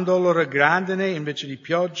 Mandò loro grandine invece di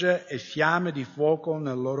pioggia e fiamme di fuoco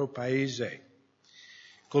nel loro paese.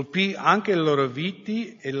 Colpì anche le loro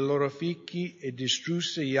viti e i loro fichi e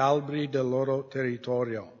distrusse gli alberi del loro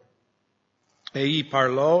territorio. Egli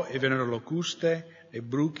parlò e vennero locuste e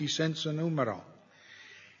bruchi senza numero,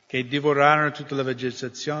 che divorarono tutta la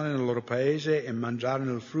vegetazione nel loro paese e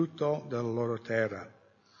mangiarono il frutto della loro terra.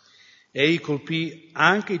 Egli colpì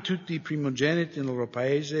anche tutti i primogeniti nel loro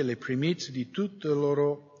paese e le primizie di tutto il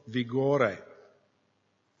loro vigore.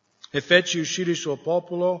 E fece uscire il suo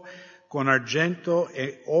popolo con argento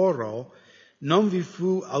e oro. Non vi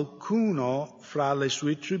fu alcuno fra le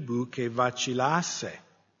sue tribù che vacillasse.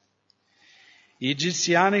 Gli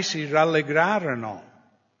egiziani si rallegrarono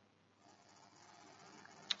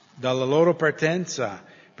dalla loro partenza,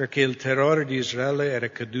 perché il terrore di Israele era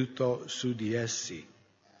caduto su di essi.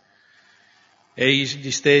 Egli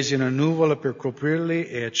distese una nuvola per coprirli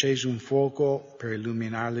e accese un fuoco per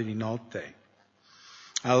illuminarli di notte.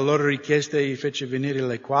 Alla loro richiesta egli fece venire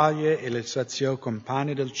le quaglie e le saziò con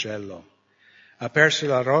pane del cielo. Aperse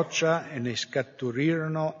la roccia e ne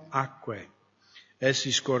scaturirono acque.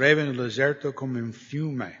 Essi scorrevano nel deserto come un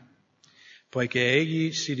fiume, poiché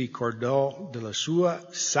egli si ricordò della sua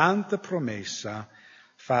santa promessa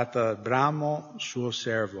fatta a Abramo, suo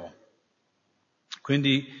servo.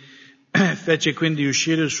 Fece quindi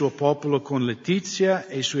uscire il suo popolo con letizia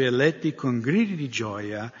e i suoi eletti con gridi di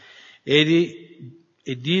gioia e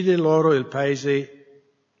diede loro il paese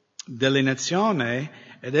delle nazioni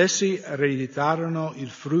ed essi ereditarono il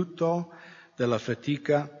frutto della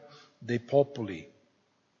fatica dei popoli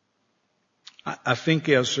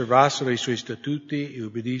affinché osservassero i suoi statuti e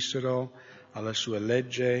ubbidissero alla sua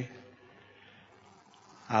legge.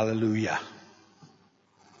 Alleluia.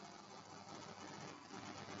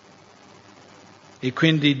 E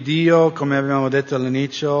quindi Dio, come abbiamo detto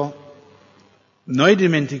all'inizio, noi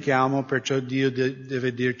dimentichiamo, perciò Dio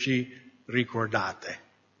deve dirci ricordate.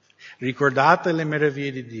 Ricordate le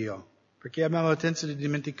meraviglie di Dio, perché abbiamo la tendenza di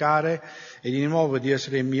dimenticare e di nuovo di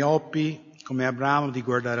essere miopi, come Abramo, di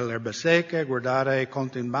guardare l'erba secca, guardare il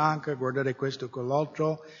conto in banca, guardare questo e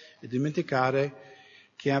quell'altro, e dimenticare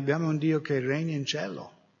che abbiamo un Dio che regna in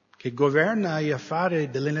cielo, che governa gli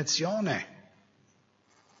affari delle nazioni.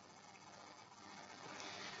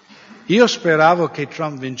 Io speravo che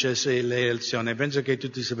Trump vincesse le elezioni, penso che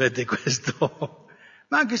tutti sapete questo.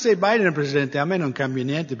 Ma anche se Biden è presidente, a me non cambia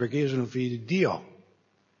niente perché io sono figlio di Dio.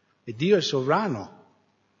 E Dio è sovrano.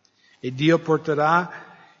 E Dio porterà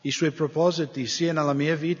i suoi propositi sia nella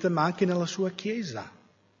mia vita ma anche nella sua Chiesa.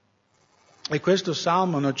 E questo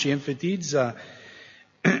Salmo non ci enfatizza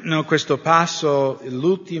questo passo,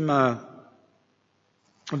 l'ultima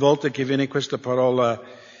volta che viene questa parola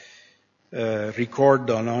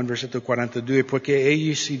ricordo, no? In versetto 42, poiché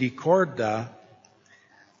egli si ricorda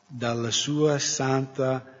dalla sua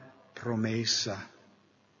santa promessa.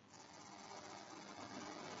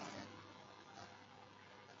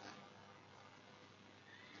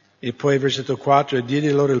 E poi versetto 4, e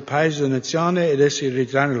diede loro il paese della nazione ed essi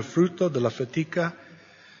ritrarono il frutto della fatica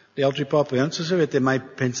di altri popoli. Non so se avete mai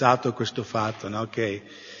pensato a questo fatto, no? Che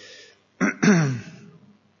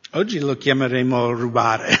oggi lo chiameremo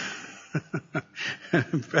rubare,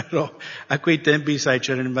 però a quei tempi, sai,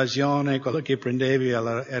 c'era l'invasione, quello che prendevi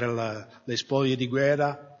era le spoglie di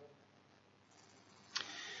guerra.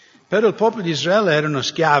 Però il popolo di Israele erano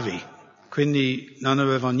schiavi, quindi non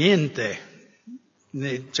avevano niente.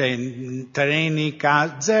 Cioè, terreni,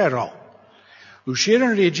 zero.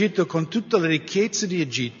 Uscirono di Egitto con tutte le ricchezze di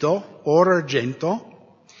Egitto, oro e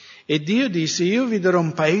argento, e Dio disse, io vi darò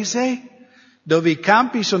un paese dove i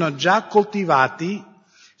campi sono già coltivati,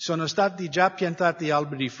 sono stati già piantati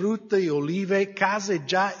alberi di frutta, olive, case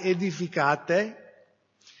già edificate.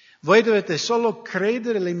 Voi dovete solo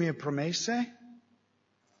credere alle mie promesse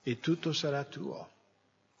e tutto sarà tuo.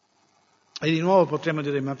 E di nuovo potremmo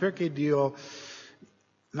dire, ma perché Dio...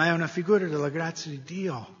 Ma è una figura della grazia di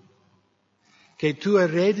Dio, che tu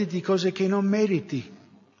erediti cose che non meriti,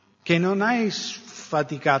 che non hai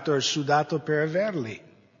faticato o sudato per averli.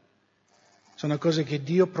 Sono cose che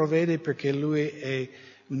Dio provvede perché Lui è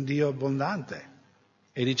un Dio abbondante.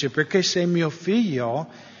 E dice, perché sei mio figlio,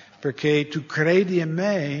 perché tu credi in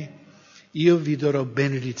me, io vi darò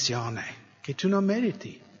benedizione, che tu non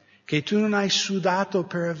meriti, che tu non hai sudato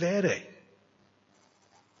per avere.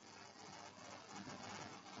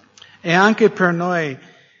 E anche per noi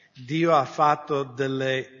Dio ha fatto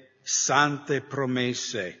delle sante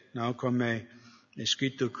promesse, no? Come è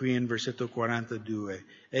scritto qui in versetto 42.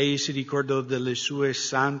 Egli si ricordò delle sue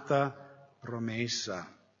santa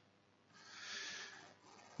promessa.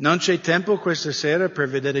 Non c'è tempo questa sera per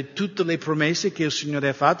vedere tutte le promesse che il Signore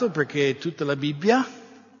ha fatto, perché è tutta la Bibbia,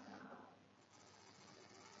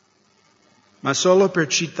 ma solo per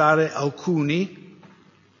citare alcuni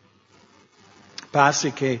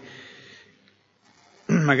passi che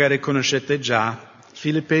magari conoscete già.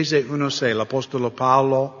 Filippesi 1,6, l'Apostolo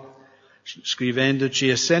Paolo scrivendoci,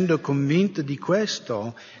 essendo convinto di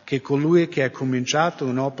questo, che colui che ha cominciato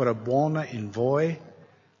un'opera buona in voi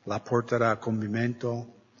la porterà a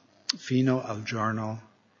compimento fino al giorno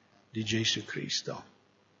di Gesù Cristo.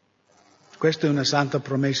 Questa è una santa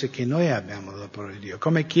promessa che noi abbiamo dalla parola di Dio,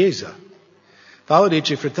 come Chiesa. Paolo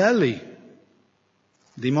dice, fratelli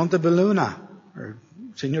di Montebelluna,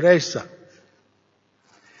 signoressa,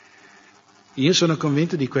 io sono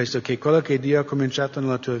convinto di questo, che quello che Dio ha cominciato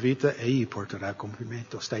nella tua vita, egli porterà a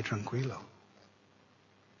compimento, stai tranquillo.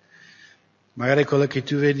 Magari quello che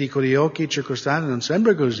tu vedi con gli occhi circostanti non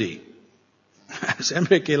sembra così.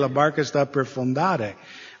 Sembra che la barca sta per fondare,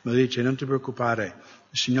 ma dice non ti preoccupare,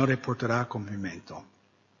 il Signore porterà a compimento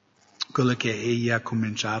quello che egli ha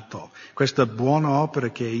cominciato, questa buona opera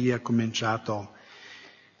che egli ha cominciato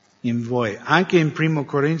in voi. Anche in 1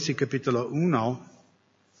 Corinzi capitolo 1,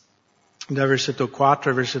 dal versetto 4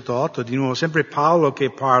 al versetto 8, di nuovo sempre Paolo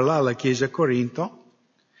che parla alla Chiesa a Corinto.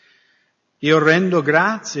 Io rendo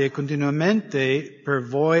grazie continuamente per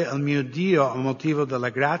voi al mio Dio a motivo della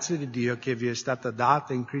grazia di Dio che vi è stata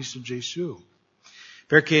data in Cristo Gesù,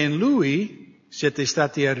 perché in Lui siete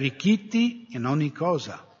stati arricchiti in ogni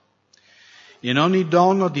cosa, in ogni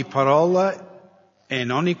dono di parola e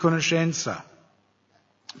in ogni conoscenza,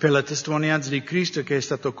 per la testimonianza di Cristo che è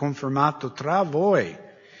stato confermato tra voi,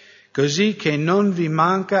 così che non vi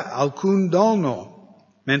manca alcun dono,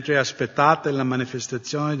 mentre aspettate la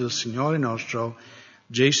manifestazione del Signore nostro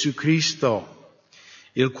Gesù Cristo,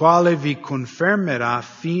 il quale vi confermerà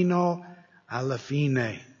fino alla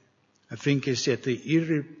fine, affinché siate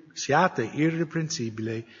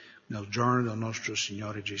irreprensibili nel giorno del nostro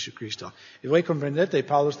Signore Gesù Cristo. E voi comprendete,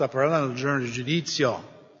 Paolo sta parlando del giorno del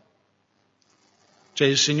giudizio. Cioè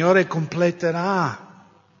il Signore completerà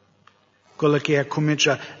quello che ha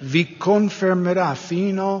cominciato, vi confermerà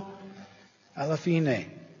fino alla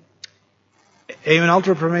fine. E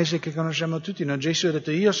un'altra promessa che conosciamo tutti, no? Gesù ha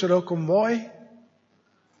detto, io sarò con voi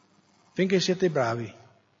finché siete bravi,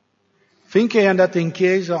 finché andate in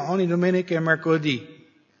chiesa ogni domenica e mercoledì.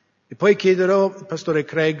 E poi chiederò al pastore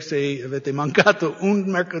Craig se avete mancato un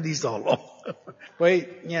mercoledì solo.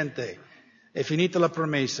 Poi niente, è finita la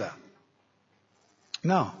promessa.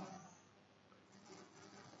 No.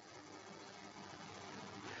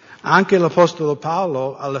 Anche l'Apostolo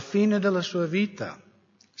Paolo, alla fine della sua vita,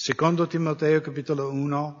 secondo Timoteo capitolo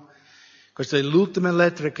 1, questa è l'ultima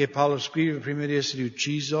lettera che Paolo scrive prima di essere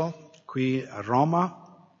ucciso qui a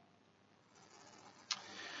Roma.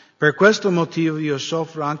 Per questo motivo io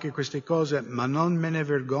soffro anche queste cose, ma non me ne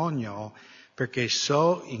vergogno, perché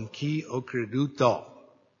so in chi ho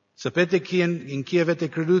creduto. Sapete in chi avete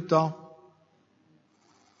creduto?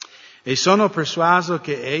 E sono persuaso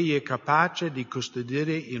che Egli è capace di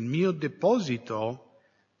custodire il mio deposito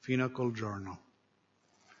fino a quel giorno.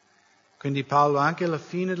 Quindi Paolo, anche alla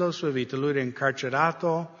fine della sua vita, lui era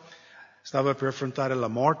incarcerato, stava per affrontare la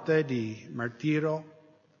morte di martirio,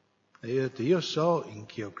 e io ho detto, io so in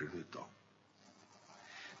chi ho creduto.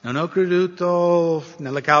 Non ho creduto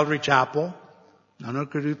nella Calvary Chapel, non ho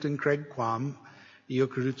creduto in Craig Quam, io ho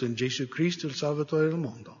creduto in Gesù Cristo, il Salvatore del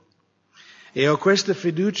mondo. E ho questa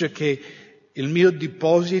fiducia che il mio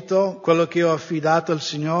deposito, quello che ho affidato al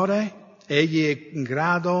Signore, Egli è in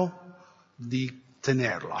grado di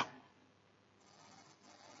tenerlo.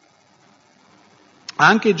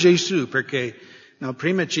 Anche Gesù, perché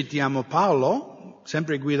prima citiamo Paolo,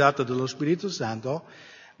 sempre guidato dallo Spirito Santo,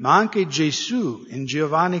 ma anche Gesù in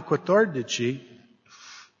Giovanni 14,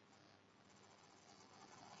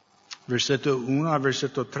 versetto 1 a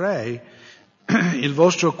versetto 3, il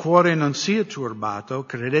vostro cuore non sia turbato,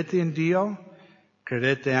 credete in Dio,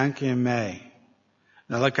 credete anche in me.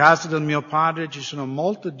 Nella casa del mio Padre ci sono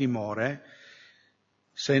molte dimore,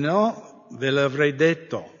 se no ve l'avrei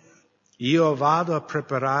detto. Io vado a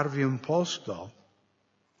prepararvi un posto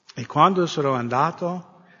e quando sarò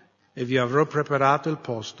andato e vi avrò preparato il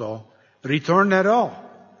posto,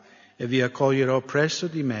 ritornerò e vi accoglierò presso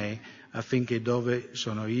di me affinché dove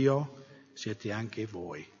sono io siete anche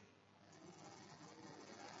voi.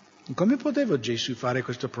 Come poteva Gesù fare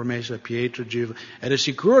questa promessa a Pietro? Era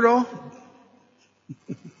sicuro?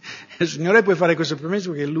 Il Signore può fare questa promessa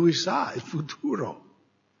perché Lui sa il futuro.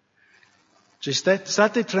 Cioè,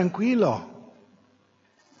 state tranquillo.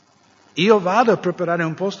 Io vado a preparare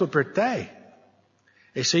un posto per te.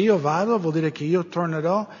 E se io vado vuol dire che io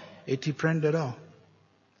tornerò e ti prenderò.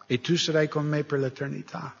 E tu sarai con me per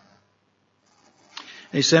l'eternità.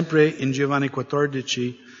 E sempre in Giovanni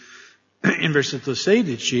 14, in versetto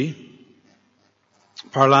 16,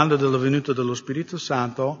 parlando della venuta dello Spirito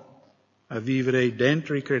Santo a vivere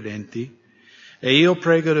dentro i credenti, e io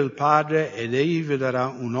pregherò il Padre ed Egli vi darà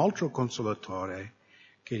un altro consolatore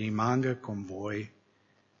che rimanga con voi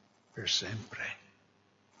per sempre.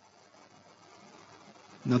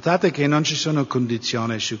 Notate che non ci sono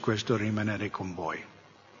condizioni su questo rimanere con voi.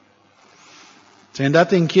 Se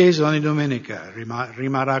andate in chiesa ogni domenica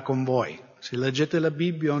rimarrà con voi. Se leggete la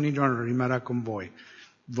Bibbia ogni giorno rimarrà con voi.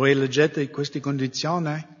 Voi leggete queste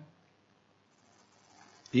condizioni?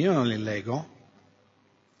 Io non le leggo.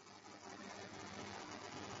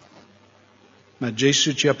 Ma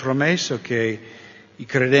Gesù ci ha promesso che i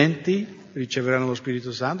credenti riceveranno lo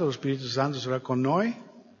Spirito Santo sarà con noi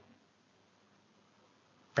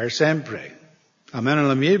per sempre. Almeno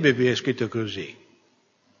nella mia Bibbia è scritto così.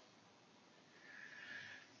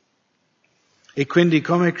 E quindi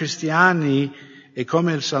come cristiani e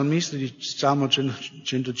come il salmista di Salmo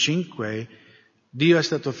 105, Dio è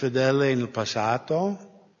stato fedele nel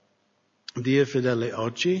passato, Dio è fedele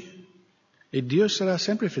oggi e Dio sarà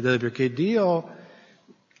sempre fedele perché Dio,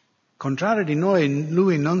 contrario di noi,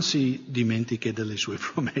 Lui non si dimentica delle sue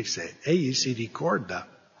promesse, Egli si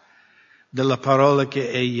ricorda della parola che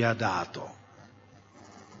Egli ha dato.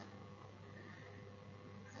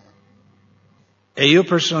 E io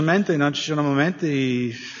personalmente non ci sono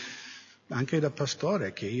momenti, anche da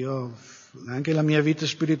pastore, che anche la mia vita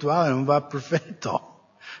spirituale non va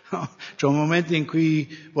perfetto. No? C'è un momento in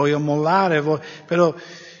cui voglio mollare, però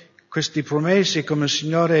queste promesse come il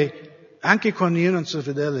Signore, anche quando io non sono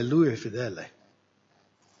fedele, Lui è fedele.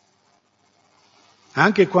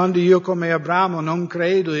 Anche quando io come Abramo non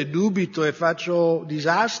credo e dubito e faccio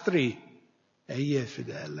disastri, Egli è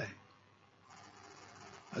fedele.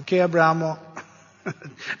 Ok Abramo?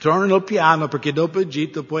 Torna al piano perché dopo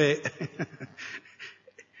Egitto poi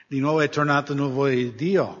di nuovo è tornato nel volere di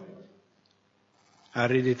Dio a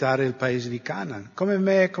ereditare il paese di Canaan, come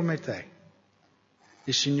me e come te.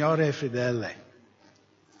 Il Signore è fedele.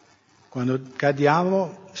 Quando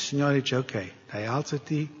cadiamo, il Signore dice ok, dai,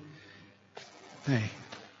 alzati,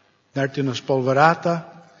 darti una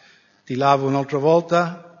spolverata, ti lavo un'altra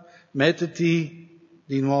volta, mettiti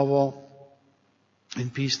di nuovo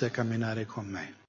in pista a camminare con me.